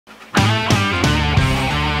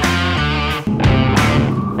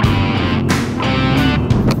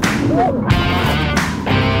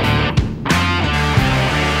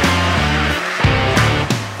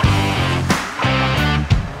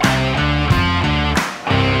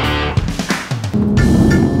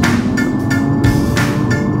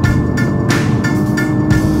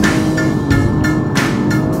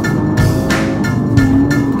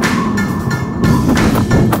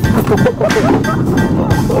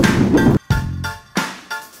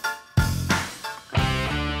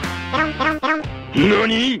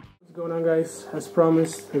What's going on, guys? As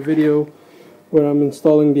promised, a video where I'm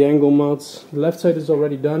installing the angle mounts. The left side is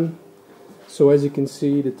already done, so as you can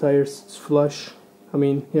see the tires is flush. I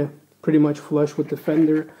mean, yeah, pretty much flush with the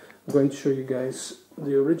fender. I'm going to show you guys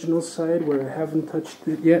the original side where I haven't touched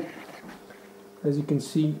it yet. As you can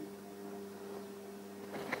see,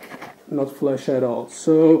 not flush at all.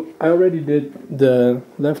 So I already did the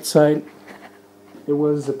left side. It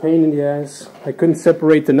was a pain in the ass. I couldn't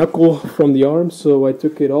separate the knuckle from the arm, so I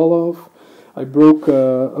took it all off. I broke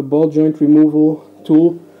a ball joint removal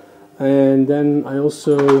tool, and then I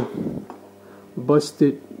also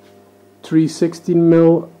busted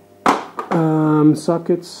 3/16mm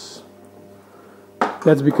sockets.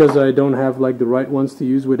 That's because I don't have like the right ones to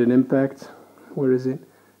use with an impact. Where is it?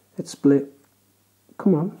 It's split.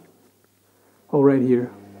 Come on. Oh, right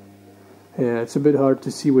here. Yeah, it's a bit hard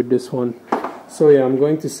to see with this one. So yeah, I'm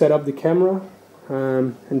going to set up the camera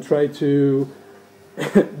and try to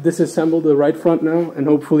disassemble the right front now, and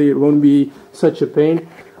hopefully it won't be such a pain.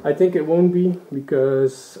 I think it won't be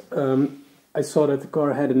because I saw that the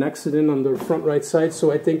car had an accident on the front right side, so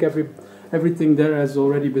I think everything there has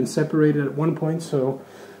already been separated at one point. So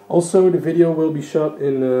also the video will be shot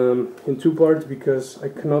in two parts because I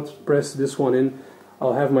cannot press this one in.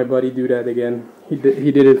 I'll have my buddy do that again. He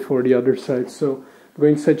did it for the other side. So I'm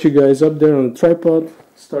going to set you guys up there on the tripod,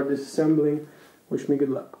 start disassembling. Wish me good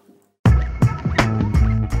luck.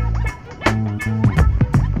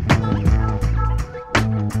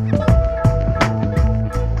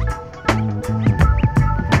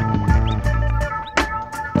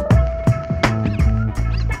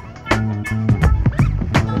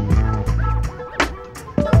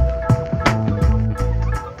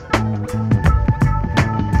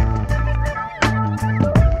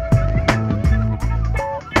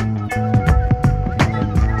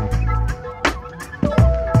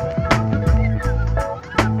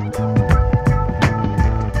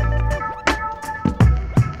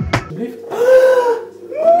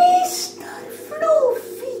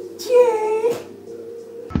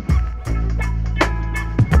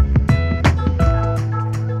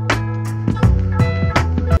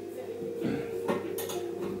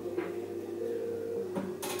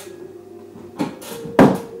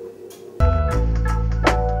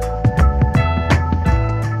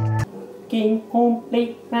 Came home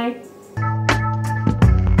late night.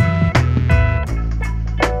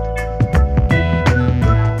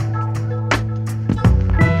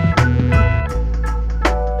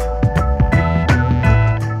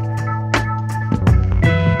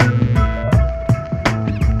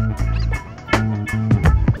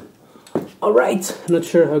 Alright, not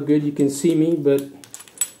sure how good you can see me, but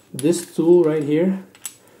this tool right here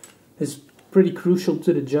is pretty crucial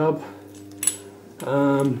to the job.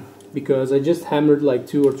 Because I just hammered like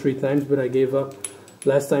 2 or 3 times, but I gave up.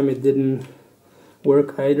 Last time it didn't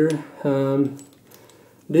work either.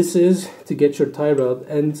 This is to get your tie rod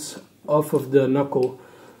ends off of the knuckle.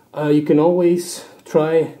 You can always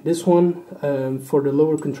try this one for the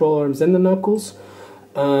lower control arms and the knuckles,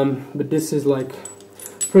 but this is like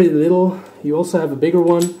pretty little. You also have a bigger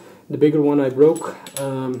one. The bigger one I broke.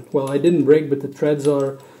 Well, I didn't break, but the threads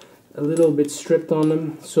are a little bit stripped on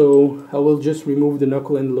them, so I will just remove the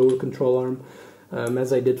knuckle and the lower control arm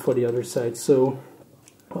as I did for the other side. So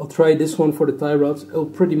I'll try this one for the tie rods. It'll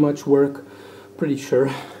pretty much work, pretty sure.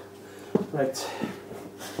 Right.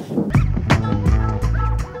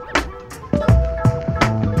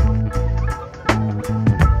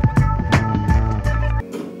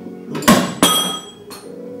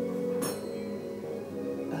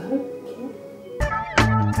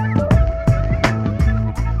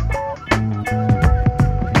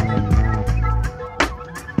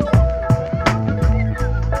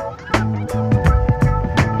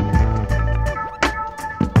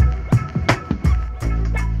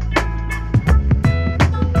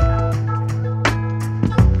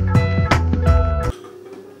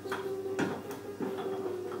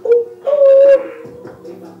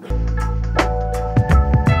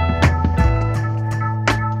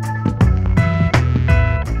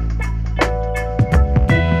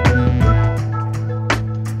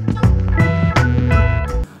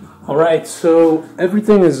 Alright, so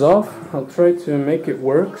everything is off. I'll try to make it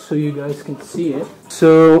work so you guys can see it.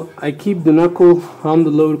 So I keep the knuckle on the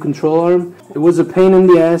lower control arm. It was a pain in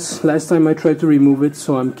the ass last time I tried to remove it,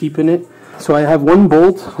 so I'm keeping it. So I have one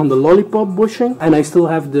bolt on the lollipop bushing, and I still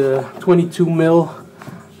have the 22mm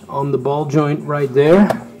on the ball joint right there.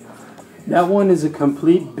 That one is a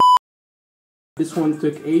complete This one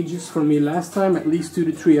took ages for me last time, at least 2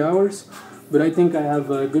 to 3 hours, but I think I have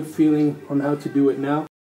a good feeling on how to do it now.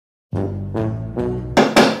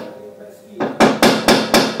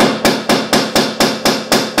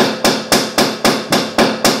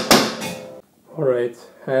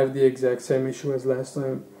 I have the exact same issue as last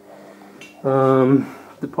time.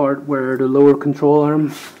 The part where the lower control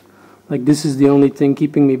arm, like this is the only thing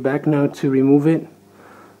keeping me back now to remove it.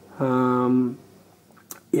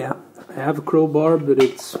 Yeah, I have a crowbar, but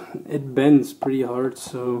it bends pretty hard,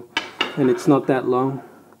 so, and it's not that long.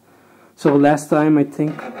 So last time I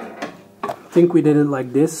think we did it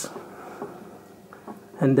like this,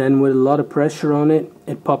 and then with a lot of pressure on it,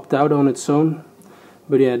 it popped out on its own.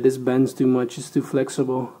 But yeah, this bends too much, it's too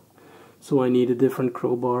flexible, so I need a different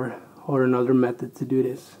crowbar or another method to do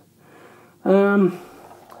this.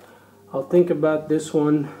 I'll think about this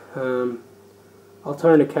one. I'll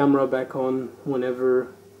turn the camera back on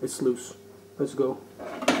whenever it's loose. Let's go.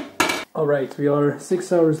 Alright, we are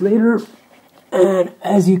 6 hours later, and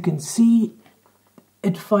as you can see,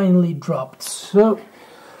 it finally dropped. So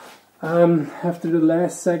after the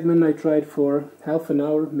last segment I tried for half an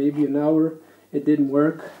hour, maybe an hour, it didn't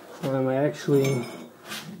work. I'll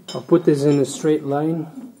put this in a straight line.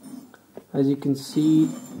 As you can see,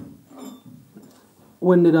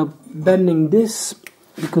 we ended up bending this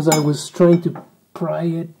because I was trying to pry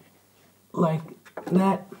it like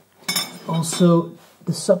that. Also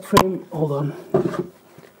the subframe, hold on.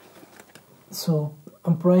 So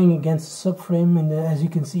I'm prying against the subframe, and as you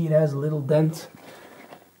can see it has a little dent.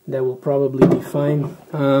 That will probably be fine.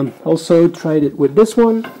 Also tried it with this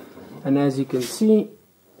one, and as you can see,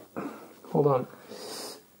 hold on,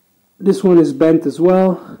 this one is bent as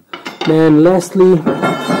well. And lastly,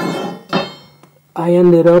 I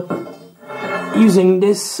ended up using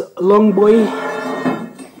this long boy.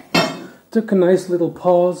 Took a nice little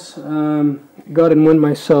pause, got and went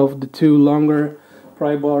myself the two longer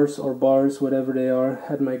pry bars or bars, whatever they are.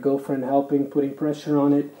 Had my girlfriend helping, putting pressure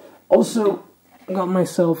on it. Also got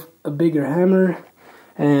myself a bigger hammer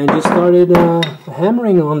and just started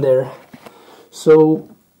hammering on there. So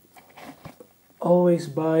always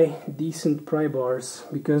buy decent pry bars,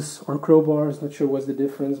 because, or crowbars, not sure what's the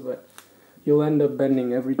difference, but you'll end up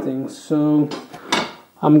bending everything. So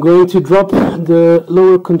I'm going to drop the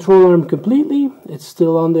lower control arm completely. It's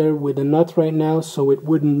still on there with a nut right now, so it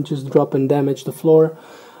wouldn't just drop and damage the floor.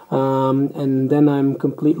 And then I'm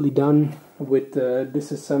completely done with the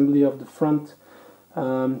disassembly of the front.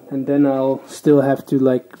 And then I'll still have to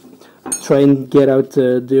like try and get out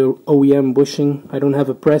the OEM bushing. I don't have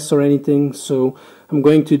a press or anything, so I'm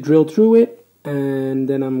going to drill through it, and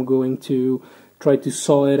then I'm going to try to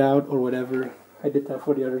saw it out or whatever. I did that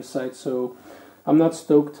for the other side, so I'm not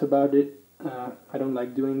stoked about it. I don't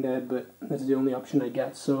like doing that, but that's the only option I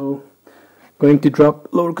got. So going to drop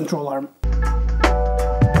lower control arm.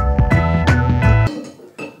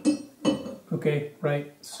 Okay,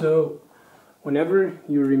 right, so whenever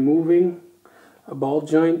you're removing a ball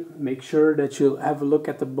joint, make sure that you'll have a look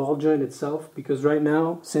at the ball joint itself, because right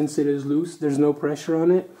now, since it is loose, there's no pressure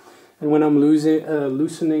on it. And when I'm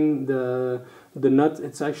loosening the nut,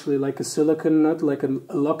 it's actually like a silicone nut, like a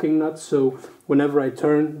locking nut, so whenever I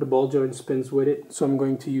turn, the ball joint spins with it. So I'm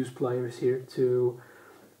going to use pliers here to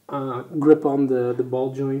grip on the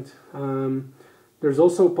ball joint. There's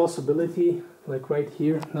also a possibility, like right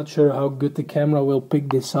here, not sure how good the camera will pick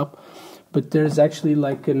this up, but there's actually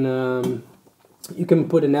like an, you can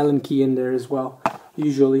put an Allen key in there as well,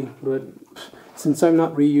 usually, but since I'm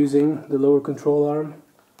not reusing the lower control arm,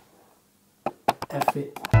 F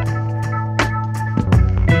it.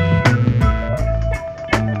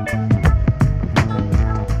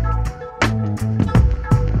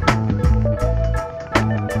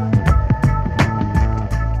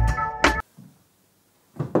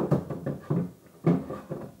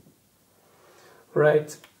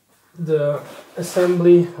 Right, the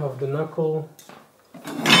assembly of the knuckle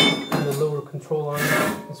and the lower control arm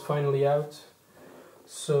is finally out.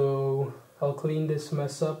 So I'll clean this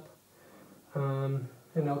mess up, and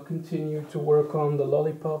I'll continue to work on the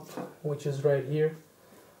lollipop, which is right here.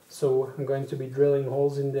 So I'm going to be drilling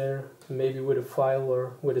holes in there, maybe with a file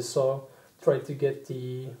or with a saw, try to get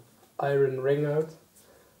the iron ring out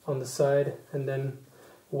on the side, and then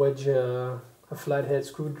wedge a flathead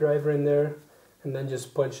screwdriver in there, and then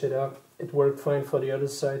just punch it out. It worked fine for the other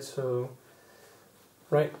side, so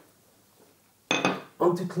right,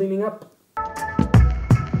 on to cleaning up.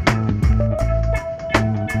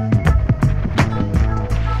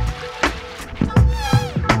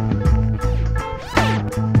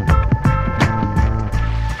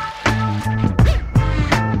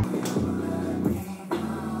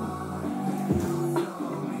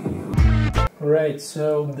 Alright,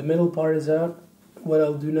 so the middle part is out. What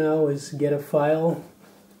I'll do now is get a file,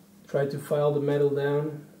 try to file the metal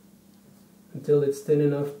down until it's thin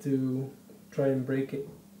enough to try and break it.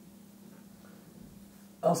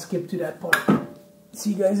 I'll skip to that part.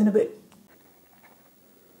 See you guys in a bit.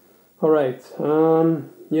 Alright,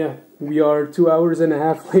 yeah, we are 2 hours and a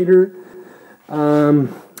half later.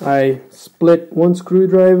 I split one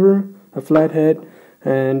screwdriver, a flathead,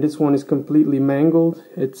 and this one is completely mangled.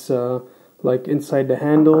 It's like inside the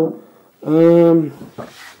handle.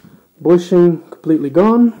 Bushing completely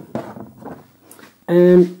gone.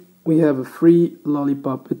 And we have a free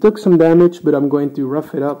lollipop. It took some damage, but I'm going to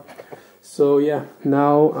rough it up. So yeah,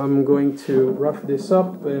 now I'm going to rough this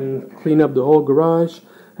up and clean up the whole garage.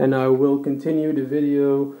 And I will continue the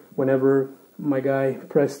video whenever my guy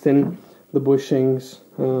Preston, the bushings,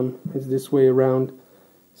 is this way around.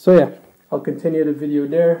 So yeah, I'll continue the video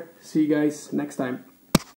there. See you guys next time.